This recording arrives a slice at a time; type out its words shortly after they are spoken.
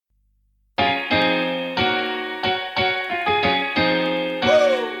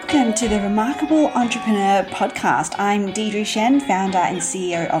to the Remarkable Entrepreneur Podcast. I'm Deidre Shen, founder and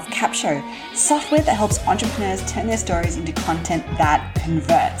CEO of Cabasso, software that helps entrepreneurs turn their stories into content that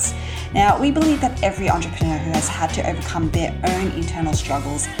converts. Now, we believe that every entrepreneur who has had to overcome their own internal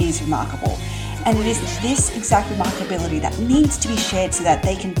struggles is remarkable. And it is this exact remarkability that needs to be shared so that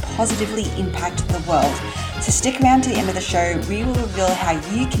they can positively impact the world. So stick around to the end of the show. We will reveal how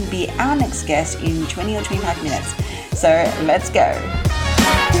you can be our next guest in 20 or 25 minutes. So let's go.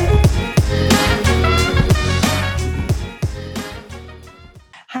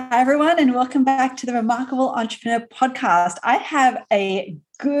 Hi, everyone, and welcome back to the Remarkable Entrepreneur Podcast. I have a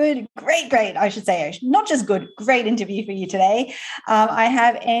great interview for you today. I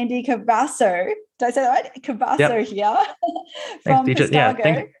have Andy Cabasso. Did I say that right? Cabasso here from Postaga.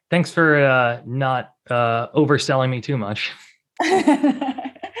 Yeah, thanks for not overselling me too much.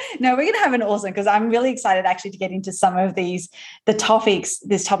 No, we're going to have an awesome, because I'm really excited actually to get into some of these topics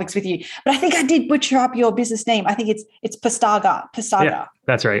with you. But I think I did butcher up your business name. I think it's Postaga. Yeah,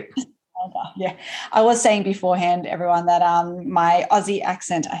 that's right. Yeah, I was saying beforehand, everyone, that my Aussie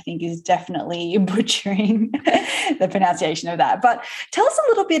accent, I think, is definitely butchering the pronunciation of that. But tell us a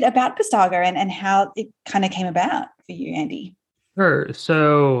little bit about Postaga and how it kind of came about for you, Andy. Sure.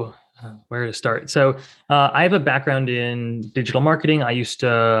 So where to start? So I have a background in digital marketing. I used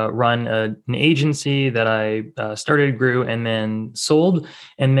to run an agency that I started, grew, and then sold.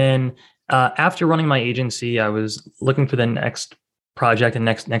 And then after running my agency, I was looking for the next project and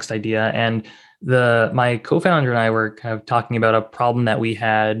next idea. And my co-founder and I were kind of talking about a problem that we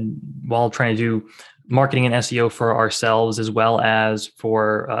had while trying to do marketing and SEO for ourselves as well as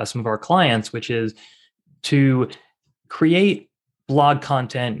for some of our clients, which is to create blog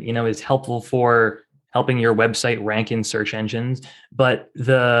content, is helpful for helping your website rank in search engines. But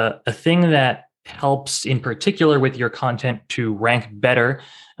a thing that helps in particular with your content to rank better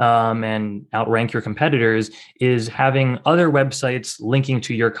and outrank your competitors is having other websites linking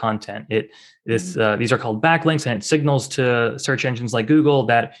to your content. These are called backlinks, and it signals to search engines like Google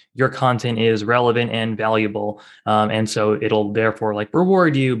that your content is relevant and valuable. And so it'll therefore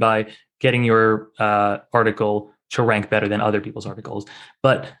reward you by getting your article to rank better than other people's articles.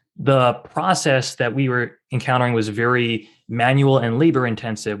 But the process that we were encountering was very manual and labor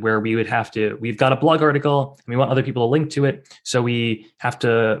intensive, where we've got a blog article and we want other people to link to it. So we have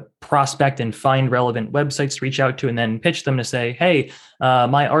to prospect and find relevant websites to reach out to and then pitch them to say, hey,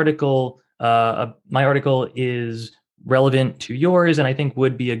 my article is relevant to yours and I think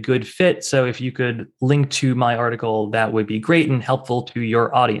would be a good fit. So if you could link to my article, that would be great and helpful to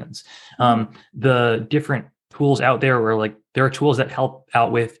your audience. The different tools out there there are tools that help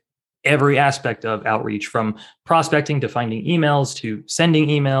out with every aspect of outreach, from prospecting to finding emails to sending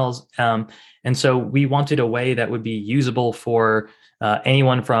emails. And so we wanted a way that would be usable for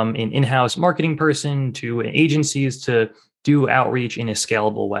anyone from an in-house marketing person to agencies to do outreach in a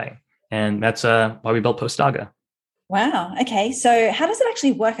scalable way. And that's why we built Postaga. Wow. Okay. So how does it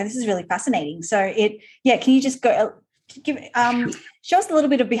actually work? And this is really fascinating. So can you just go show us a little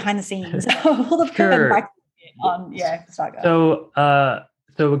bit of behind the scenes? Sure. Postaga.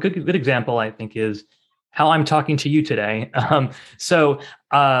 So a good example, I think, is how I'm talking to you today.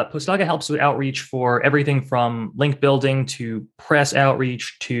 Postaga helps with outreach for everything from link building to press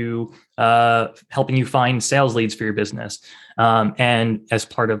outreach to helping you find sales leads for your business. And as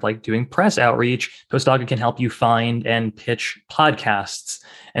part of doing press outreach, Postaga can help you find and pitch podcasts.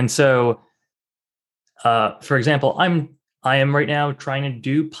 And so, for example, I am right now trying to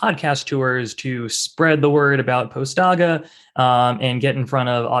do podcast tours to spread the word about Postaga and get in front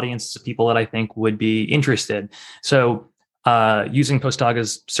of audiences of people that I think would be interested. So using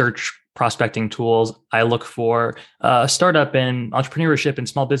Postaga's search prospecting tools, I look for startup and entrepreneurship and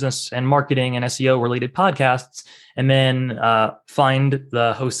small business and marketing and SEO related podcasts, and then find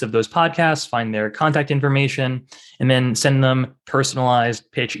the hosts of those podcasts, find their contact information, and then send them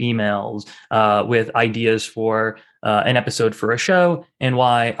personalized pitch emails with ideas for an episode for a show and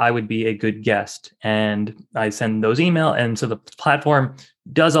why I would be a good guest. And I send those emails. And so the platform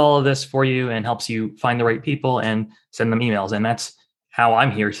does all of this for you and helps you find the right people and send them emails. And that's how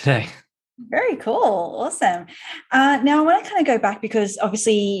I'm here today. Very cool. Awesome. Now I want to kind of go back, because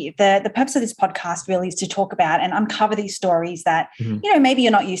obviously the purpose of this podcast really is to talk about and uncover these stories that, maybe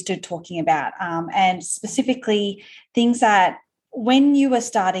you're not used to talking about, and specifically things that when you were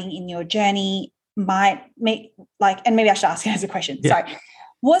starting in your journey might make and maybe I should ask you as a question. Yeah. Sorry.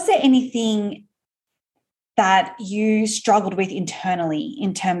 Was there anything that you struggled with internally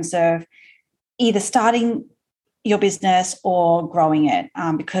in terms of either starting your business or growing it?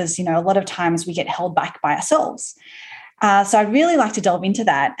 Because, a lot of times we get held back by ourselves. So I'd really like to delve into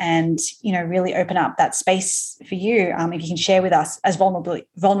that and, really open up that space for you, if you can share with us as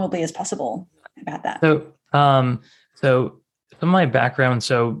vulnerably as possible about that. So from my background,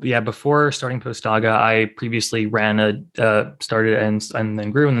 before starting Postaga, I previously started and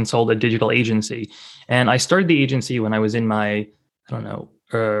then grew and then sold a digital agency. And I started the agency when I was in my, I don't know,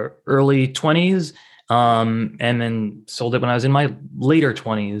 early 20s, and then sold it when I was in my later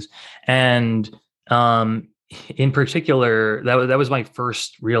 20s. And in particular, that was my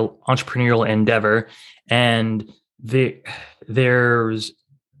first real entrepreneurial endeavor. And there's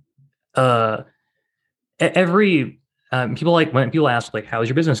every people, like when people ask like how's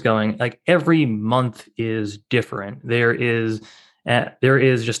your business going, like every month is different. There is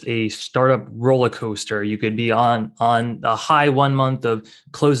just a startup roller coaster. You could be on a high one month of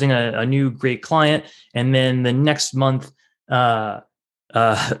closing a new great client, and then the next month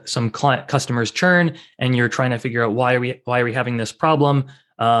some customers churn, and you're trying to figure out why are we having this problem.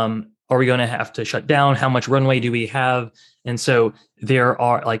 Are we going to have to shut down? How much runway do we have? And so there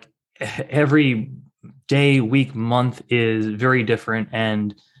are like every day, week, month is very different.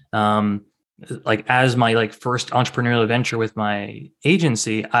 And like as my like first entrepreneurial venture with my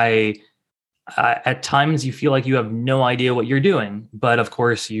agency, I at times you feel like you have no idea what you're doing, but of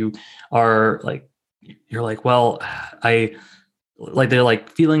course you're like, well, they're like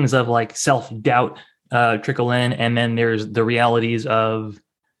feelings of like self-doubt trickle in, and then there's the realities of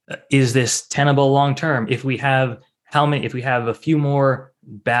is this tenable long term? If we have a few more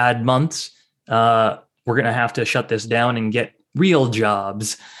bad months, we're going to have to shut this down and get real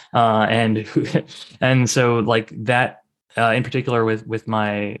jobs. And so like that, in particular with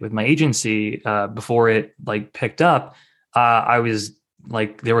my agency, before it like picked up, I was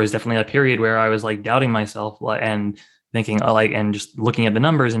like, there was definitely a period where I was like doubting myself and thinking and just looking at the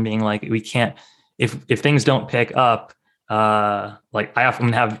numbers and being like, we can't, if things don't pick up, like I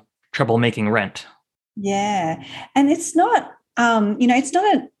often have trouble making rent. Yeah. And it's not, it's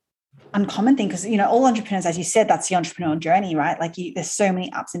not an uncommon thing because, all entrepreneurs, as you said, that's the entrepreneurial journey, right? Like there's so many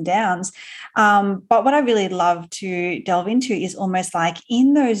ups and downs. But what I really love to delve into is almost like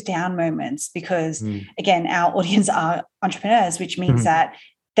in those down moments, because again, our audience are entrepreneurs, which means that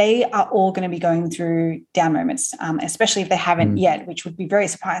they are all going to be going through down moments, especially if they haven't yet, which would be very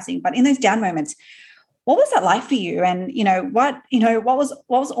surprising. But in those down moments, what was that like for you? And, what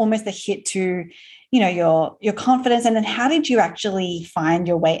was almost the hit to, your confidence? And then how did you actually find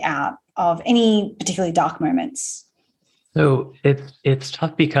your way out of any particularly dark moments? So it's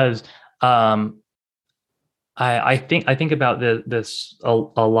tough because I think about this a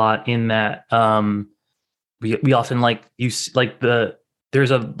lot in that we often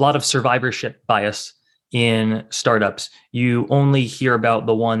there's a lot of survivorship bias in startups. You only hear about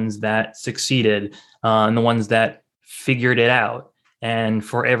the ones that succeeded and the ones that figured it out. And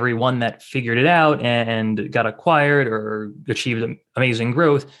for every one that figured it out and got acquired or achieved amazing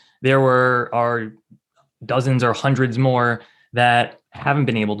growth, there are dozens or hundreds more that haven't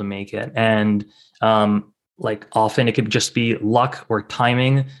been able to make it. And like often it could just be luck or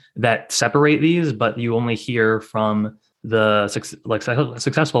timing that separate these, but you only hear from the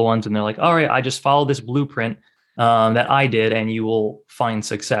successful ones, and they're like, all right, I just follow this blueprint that I did and you will find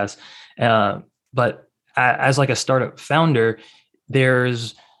success. But as like a startup founder,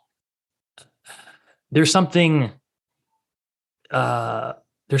 there's something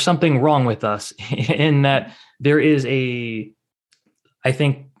wrong with us in that I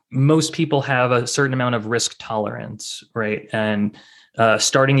think most people have a certain amount of risk tolerance, right? And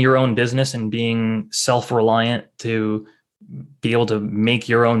starting your own business and being self-reliant to be able to make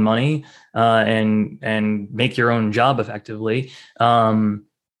your own money and make your own job effectively,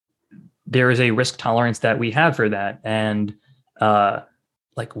 there is a risk tolerance that we have for that. And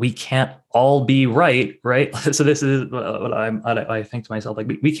like we can't all be right? So this is what I think to myself, like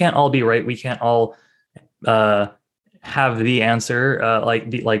we can't all be right. We can't all have the answer.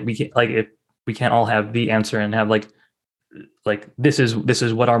 If we can't all have the answer and have like this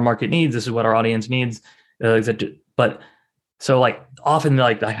is what our market needs. This is what our audience needs. But so like often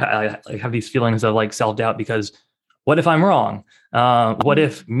like I have these feelings of like self-doubt because what if I'm wrong? What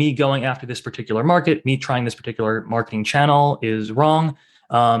if me going after this particular market, me trying this particular marketing channel is wrong?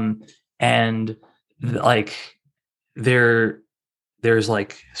 And like there's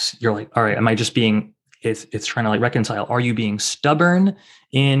like, you're like, all right, am I just being, it's trying to like reconcile. Are you being stubborn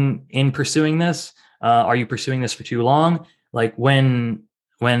in pursuing this? Are you pursuing this for too long? Like when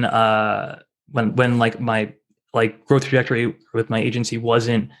like my like growth trajectory with my agency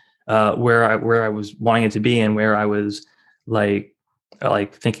wasn't where I was wanting it to be, and where I was like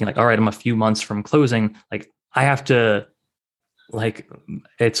thinking like, all right, I'm a few months from closing. Like I have to like,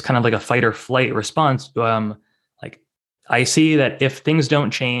 it's kind of like a fight or flight response. Like I see that if things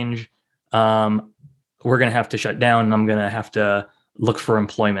don't change, we're going to have to shut down and I'm going to have to look for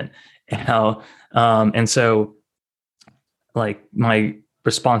employment. And so like my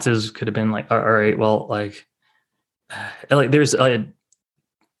responses could have been like, all right, well, like there's a,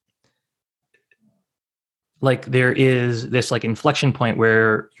 like there is this like inflection point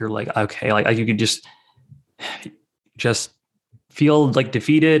where you're like, okay, like you could just feel like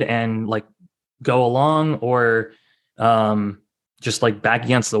defeated and like go along, or just like back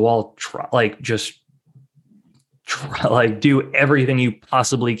against the wall, like do everything you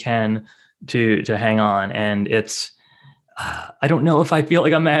possibly can to hang on. And it's I don't know if I feel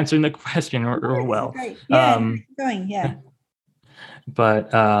like I'm answering the question or well. Great. Yeah, going, yeah.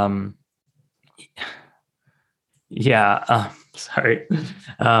 But yeah, sorry.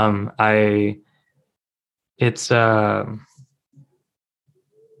 It's yeah,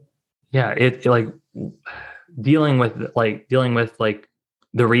 it like dealing with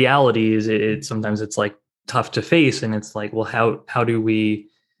the realities. Sometimes it's like tough to face, and it's like, well, how do we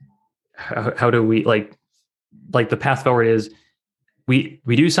like the path forward is we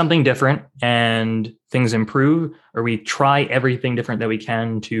do something different and things improve, or we try everything different that we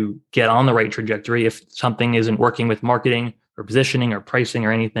can to get on the right trajectory. If something isn't working with marketing or positioning or pricing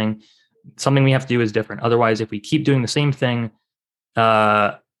or anything, something we have to do is different. Otherwise, if we keep doing the same thing,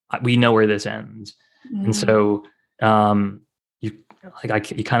 we know where this ends. And so you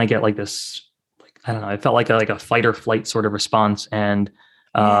kind of get like this, like, I don't know, it felt like a fight or flight sort of response. And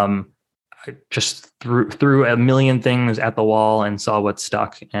I just threw a million things at the wall and saw what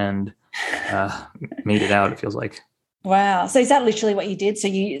stuck and made it out, it feels like. Wow. So is that literally what you did? So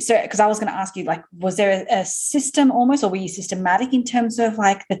because I was going to ask you, like, was there a system almost, or were you systematic in terms of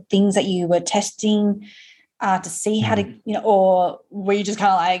like the things that you were testing to see how to, or were you just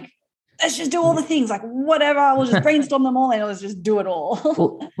kind of like, let's just do all the things, like whatever, we'll just brainstorm them all and let's just do it all?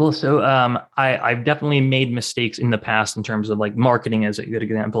 So I've definitely made mistakes in the past in terms of like marketing, as a good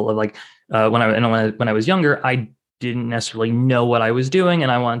example of like when I was younger, I didn't necessarily know what I was doing,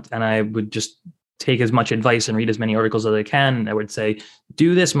 and I would just take as much advice and read as many articles as I can. And I would say,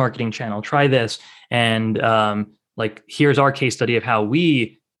 do this marketing channel, try this. And like, here's our case study of how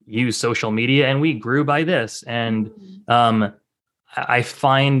we use social media and we grew by this. And I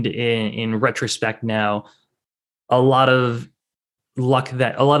find in retrospect now, a lot of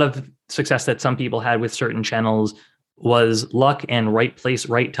success that some people had with certain channels was luck and right place,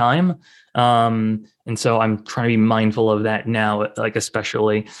 right time. And so I'm trying to be mindful of that now, like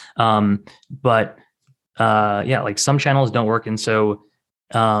especially. But yeah, like some channels don't work. And so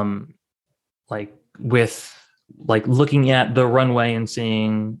like with like looking at the runway and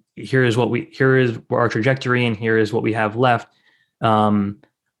seeing here is our trajectory and here is what we have left.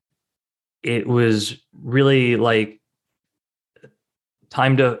 It was really like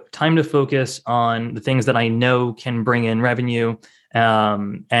time to focus on the things that I know can bring in revenue,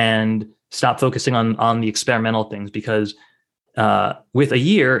 and stop focusing on the experimental things, because with a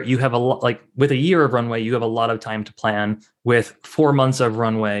year you have with a year of runway, you have a lot of time to plan. With 4 months of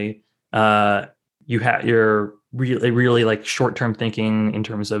runway, you're really like short-term thinking in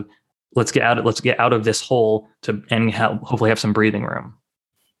terms of let's get out of this hole and hopefully have some breathing room.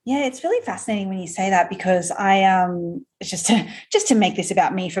 Yeah, it's really fascinating when you say that, because I just to make this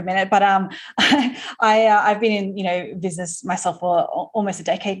about me for a minute, but I've been in business myself for almost a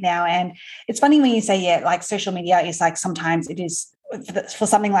decade now, and it's funny when you say like social media is like, sometimes it is for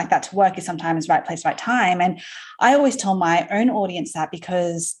something like that to work is sometimes right place, right time. And I always tell my own audience that,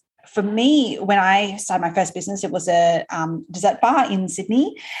 because for me, when I started my first business, it was a dessert bar in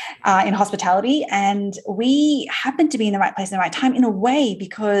Sydney, in hospitality. And we happened to be in the right place in the right time in a way,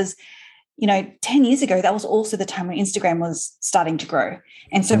 because, 10 years ago, that was also the time when Instagram was starting to grow.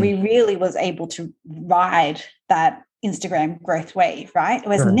 And so we really was able to ride that Instagram growth wave, right?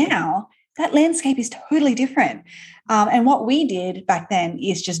 Whereas now that landscape is totally different. And what we did back then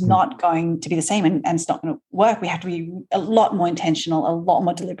is just not going to be the same, and it's not going to work. We have to be a lot more intentional, a lot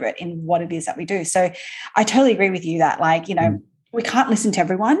more deliberate in what it is that we do. So I totally agree with you that, like, we can't listen to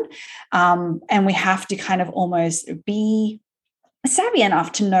everyone, and we have to kind of almost be savvy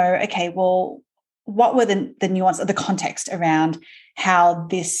enough to know, okay, well, what were the nuance of the context around how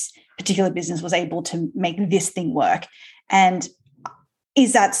this particular business was able to make this thing work, and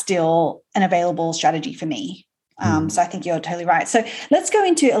is that still an available strategy for me? So I think you're totally right. So let's go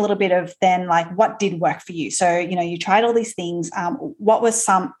into a little bit of then, like, what did work for you? So, you tried all these things. What were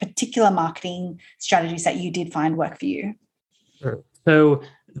some particular marketing strategies that you did find work for you? Sure. So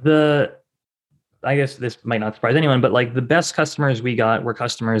I guess this might not surprise anyone, but like the best customers we got were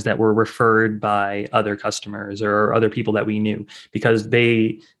customers that were referred by other customers or other people that we knew, because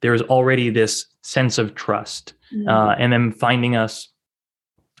there was already this sense of trust. And then finding us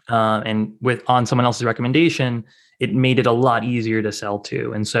and with on someone else's recommendation, it made it a lot easier to sell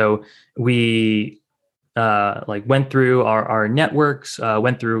to. And so we like went through our networks,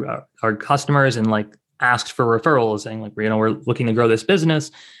 went through our customers and like asked for referrals, saying like, we're looking to grow this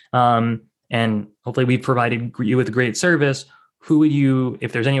business. And hopefully we've provided you with a great service. Who would you,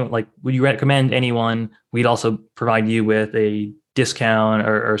 if there's anyone, like, would you recommend anyone? We'd also provide you with a discount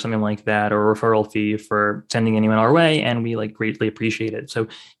or something like that, or a referral fee for sending anyone our way. And we like greatly appreciate it. So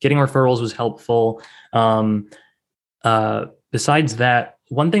getting referrals was helpful. Besides that,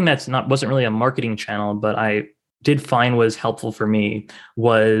 one thing wasn't really a marketing channel, but I did find was helpful for me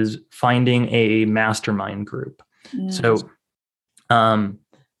was finding a mastermind group. So,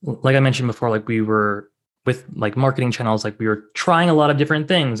 like I mentioned before, like we were with like marketing channels, like we were trying a lot of different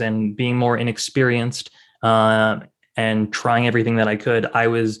things and being more inexperienced, and trying everything that I could. I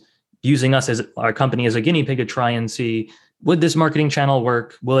was using us as our company as a guinea pig to try and see, would this marketing channel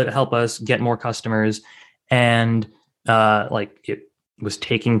work? Will it help us get more customers? And like it was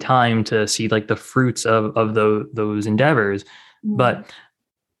taking time to see like the fruits of those endeavors. But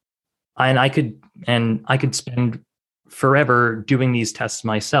I could spend forever doing these tests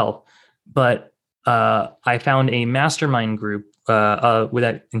myself. But I found a mastermind group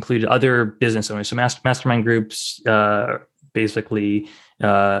that included other business owners. So mastermind groups, basically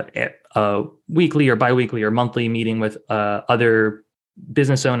a weekly or biweekly or monthly meeting with other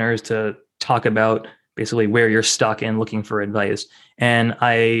business owners to talk about basically where you're stuck and looking for advice. And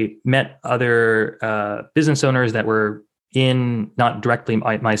I met other business owners that were in not directly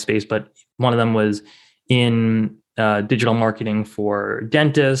my space, but one of them was in digital marketing for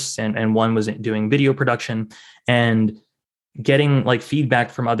dentists, and one was doing video production. And getting like feedback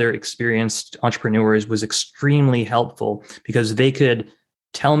from other experienced entrepreneurs was extremely helpful, because they could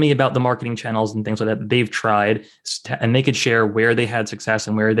tell me about the marketing channels and things like that they've tried, and they could share where they had success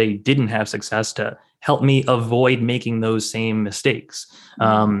and where they didn't have success to help me avoid making those same mistakes.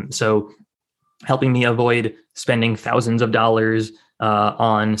 So helping me avoid spending thousands of dollars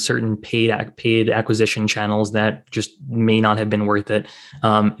on certain paid acquisition channels that just may not have been worth it.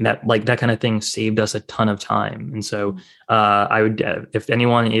 That kind of thing saved us a ton of time. And so I would, if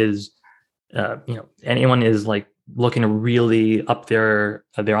anyone is, anyone is like looking to really up their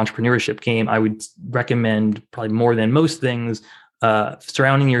entrepreneurship game, I would recommend, probably more than most things,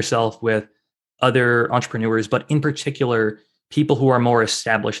 surrounding yourself with other entrepreneurs, but in particular, people who are more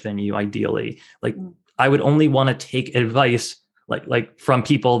established than you, ideally. Like I would only want to take advice like from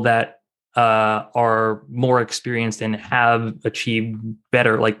people that are more experienced and have achieved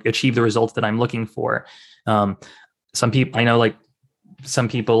the results that I'm looking for. Some people I know, like some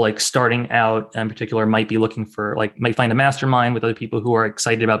people like starting out in particular might be looking for, like, might find a mastermind with other people who are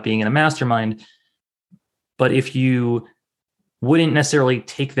excited about being in a mastermind. But if you wouldn't necessarily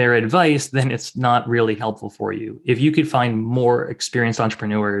take their advice, then it's not really helpful for you. If you could find more experienced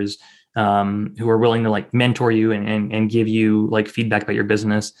entrepreneurs who are willing to like mentor you and give you like feedback about your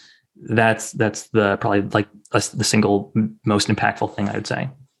business, that's the probably like the single most impactful thing I would say.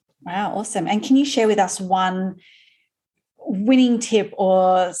 Wow, awesome. And can you share with us one winning tip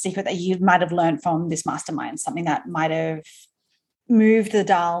or secret that you might have learned from this mastermind, something that might have moved the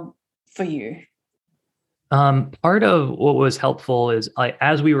dial for you? Part of what was helpful is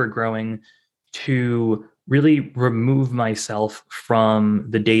as we were growing, to really remove myself from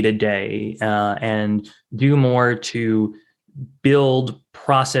the day-to-day and do more to build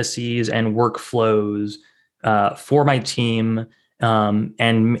processes and workflows for my team,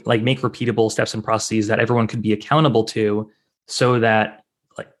 and like make repeatable steps and processes that everyone could be accountable to, so that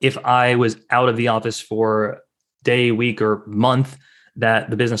like if I was out of the office for day, week, or month, that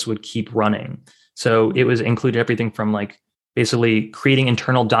the business would keep running. So it was included everything from like basically creating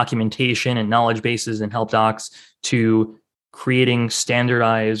internal documentation and knowledge bases and help docs, to creating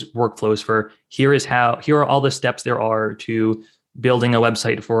standardized workflows for here are all the steps there are to building a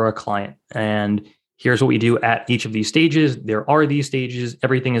website for a client. And here's what we do at each of these stages. There are these stages.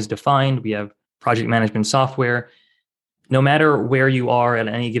 Everything is defined. We have project management software. No matter where you are at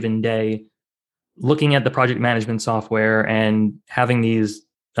any given day, looking at the project management software and having these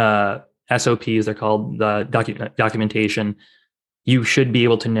SOPs, they're called the documentation, you should be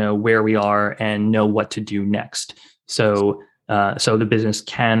able to know where we are and know what to do next. So the business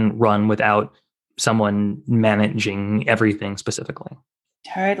can run without someone managing everything specifically.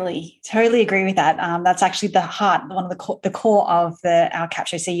 Totally agree with that. That's actually the heart, one of the core of our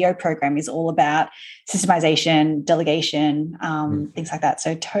Capsho CEO program is all about systemization, delegation, things like that.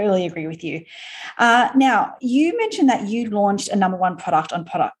 So totally agree with you. Now, you mentioned that you launched a number one product on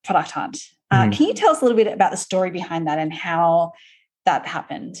Product Hunt. Can you tell us a little bit about the story behind that and how that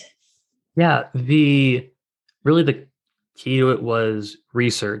happened? Yeah, really the key to it was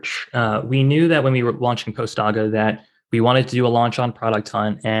research. We knew that when we were launching Postaga that we wanted to do a launch on Product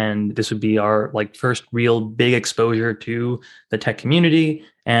Hunt, and this would be our first real big exposure to the tech community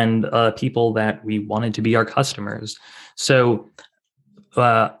and people that we wanted to be our customers. So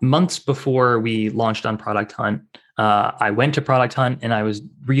months before we launched on Product Hunt, I went to Product Hunt and I was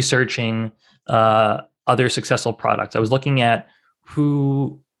researching other successful products. I was looking at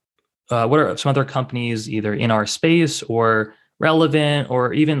what are some other companies either in our space or relevant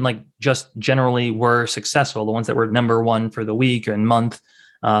or even just generally were successful, the ones that were number one for the week and month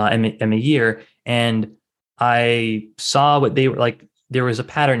and the year. And I saw what they were like. There was a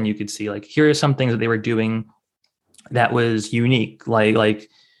pattern you could see. Here are some things that they were doing that was unique,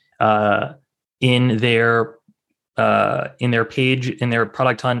 in their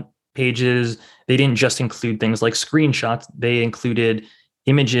Product Hunt pages. They didn't just include things like screenshots. They included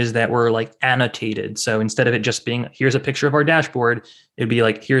images that were annotated. So instead of it just being, here's a picture of our dashboard, it'd be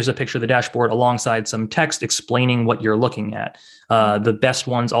here's a picture of the dashboard alongside some text explaining what you're looking at. The best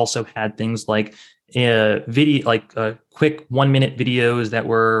ones also had things like quick 1-minute videos that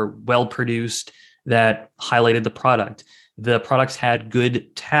were well produced that highlighted the product. The products had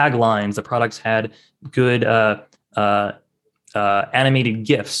good taglines. The products had good animated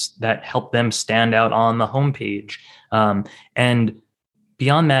GIFs that helped them stand out on the homepage. And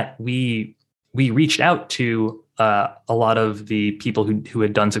beyond that, we reached out to a lot of the people who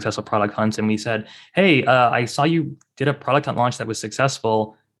had done successful product hunts, and we said, "Hey, I saw you did a product hunt launch that was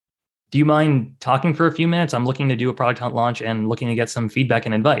successful. Do you mind talking for a few minutes? I'm looking to do a product hunt launch and looking to get some feedback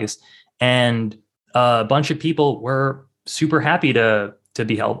and advice." And a bunch of people were super happy to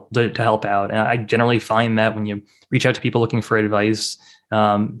help out. And I generally find that when you reach out to people looking for advice,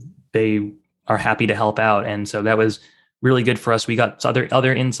 they are happy to help out, and so that was really good for us. We got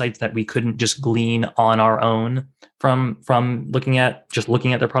other insights that we couldn't just glean on our own from looking at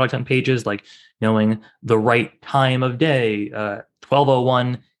the product hunt pages, like knowing the right time of day,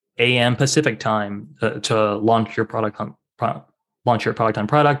 12:01 a.m. Pacific time to launch your product hunt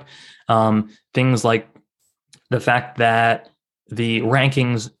product. Things like the fact that the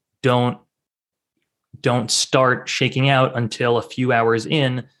rankings don't start shaking out until a few hours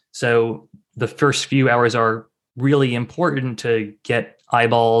in. So the first few hours are really important to get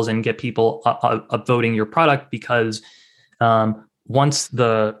eyeballs and get people upvoting your product, because once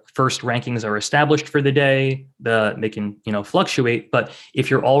the first rankings are established for the day, they can fluctuate. But if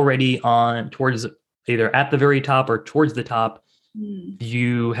you're already on towards either at the very top or towards the top,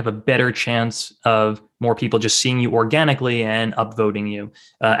 you have a better chance of more people just seeing you organically and upvoting you,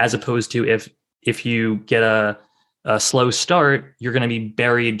 as opposed to if you get a slow start, you're going to be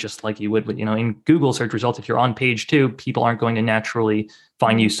buried just like you would with, in Google search results. If you're on page 2, people aren't going to naturally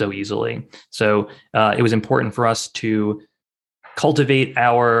find you so easily. So it was important for us to cultivate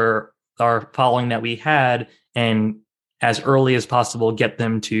our following that we had, and as early as possible, get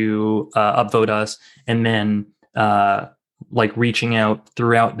them to upvote us, and then reaching out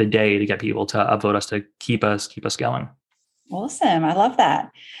throughout the day to get people to upvote us to keep us going. Awesome. I love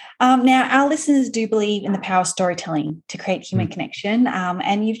that. Now, our listeners do believe in the power of storytelling to create human connection.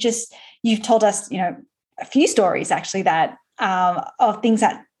 And you've told us, a few stories actually that of things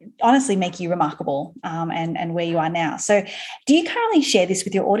that honestly make you remarkable and where you are now. So do you currently share this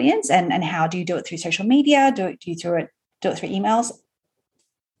with your audience, and how do you do it? Through social media? Do you do it through emails?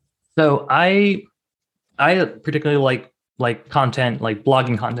 So I particularly like content, like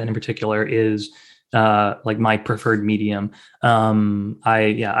blogging content in particular is my preferred medium.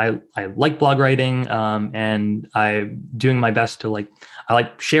 I like blog writing, and I'm doing my best to I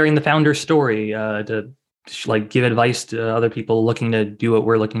like sharing the founder story, to give advice to other people looking to do what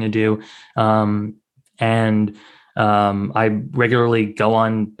we're looking to do. I regularly go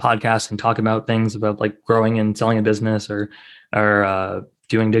on podcasts and talk about things about growing and selling a business or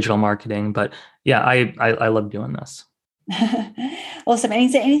doing digital marketing. But yeah, I love doing this. Awesome. And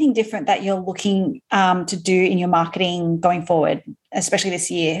is there anything different that you're looking to do in your marketing going forward, especially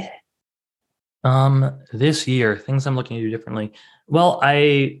this year? This year, things I'm looking to do differently. Well,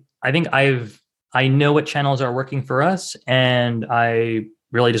 I think I know what channels are working for us, and I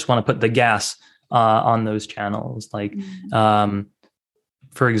really just want to put the gas on those channels.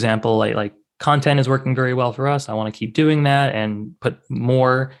 For example, content is working very well for us. I want to keep doing that and put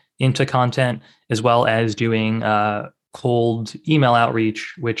more into content, as well as doing cold email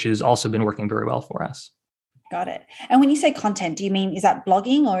outreach, which has also been working very well for us. Got it. And when you say content, do you mean, is that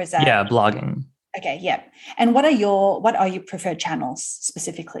blogging or is that? Yeah, blogging. Okay, yeah. And what are your preferred channels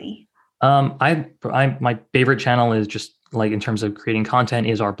specifically? My favorite channel is just like in terms of creating content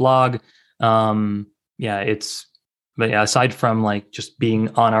is our blog. Aside from like just being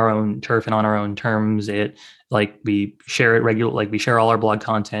on our own turf and on our own terms, we share all our blog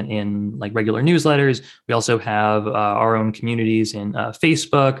content in like regular newsletters. We also have our own communities in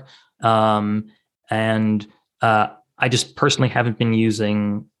Facebook. I just personally haven't been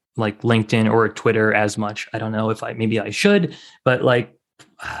using like LinkedIn or Twitter as much. I don't know if maybe I should, but like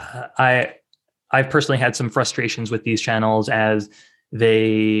I've personally had some frustrations with these channels as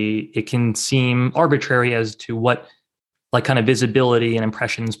it can seem arbitrary as to what like kind of visibility and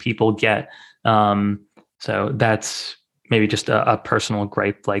impressions people get. So that's maybe just a personal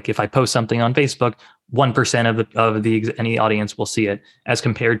gripe. Like if I post something on Facebook, 1% of any audience will see it, as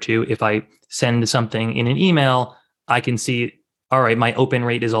compared to if I send something in an email, I can see, all right, my open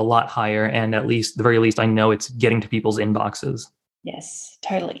rate is a lot higher. And the very least, I know it's getting to people's inboxes. Yes,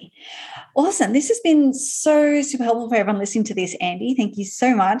 totally. Awesome. This has been so super helpful for everyone listening to this, Andy. Thank you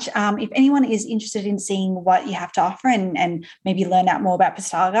so much. If anyone is interested in seeing what you have to offer and maybe learn out more about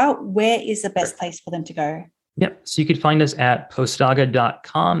Postaga, where is the best place for them to go? Yep. So you could find us at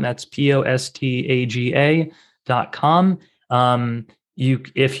postaga.com. That's postaga.com.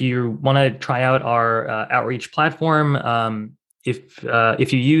 If you want to try out our outreach platform,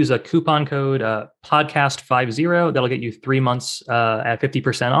 if you use a coupon code podcast50, that'll get you 3 months at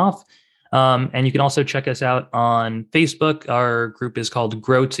 50% off. And you can also check us out on Facebook. Our group is called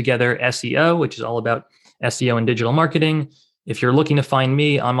Grow Together SEO, which is all about SEO and digital marketing. If you're looking to find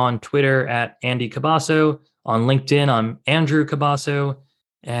me, I'm on Twitter at Andy Cabasso. On LinkedIn, I'm Andrew Cabasso.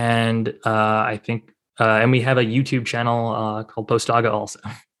 And and we have a YouTube channel called Postaga also.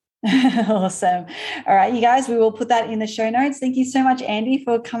 Awesome. All right, you guys, we will put that in the show notes. Thank you so much, Andy,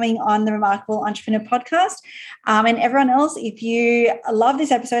 for coming on the Remarkable Entrepreneur Podcast. And everyone else, if you love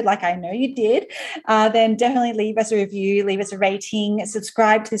this episode, like I know you did, then definitely leave us a review, leave us a rating,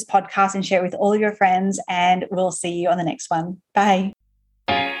 subscribe to this podcast and share it with all of your friends. And we'll see you on the next one. Bye.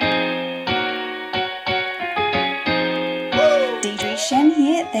 Shen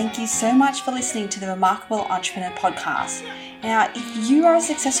here. Thank you so much for listening to the Remarkable Entrepreneur Podcast. Now, if you are a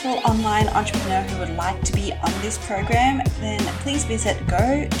successful online entrepreneur who would like to be on this program, then please visit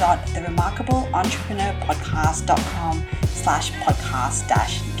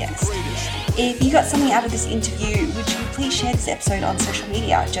go.theremarkableentrepreneur.podcast.com/podcast-guest. If you got something out of this interview, would you please share this episode on social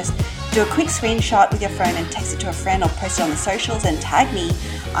media? Just do a quick screenshot with your phone and text it to a friend or post it on the socials and tag me.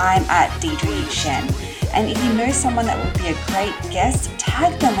 I'm at Deidre Shen. And if you know someone that would be a great guest,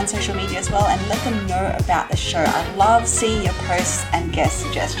 tag them on social media as well and let them know about the show. I love seeing your posts and guest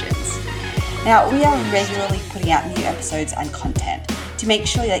suggestions. Now, we are regularly putting out new episodes and content. To make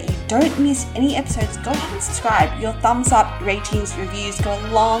sure that you don't miss any episodes, go ahead and subscribe. Your thumbs up, ratings, reviews go a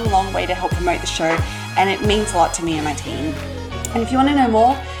long, long way to help promote the show, and it means a lot to me and my team. And if you want to know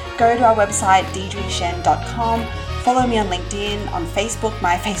more, go to our website, deidreshen.com. Follow me on LinkedIn, on Facebook.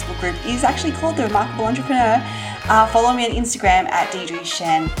 My Facebook group is actually called The Remarkable Entrepreneur. Follow me on Instagram at Deidre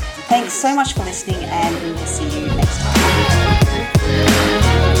Shen. Thanks so much for listening, and we will see you next time.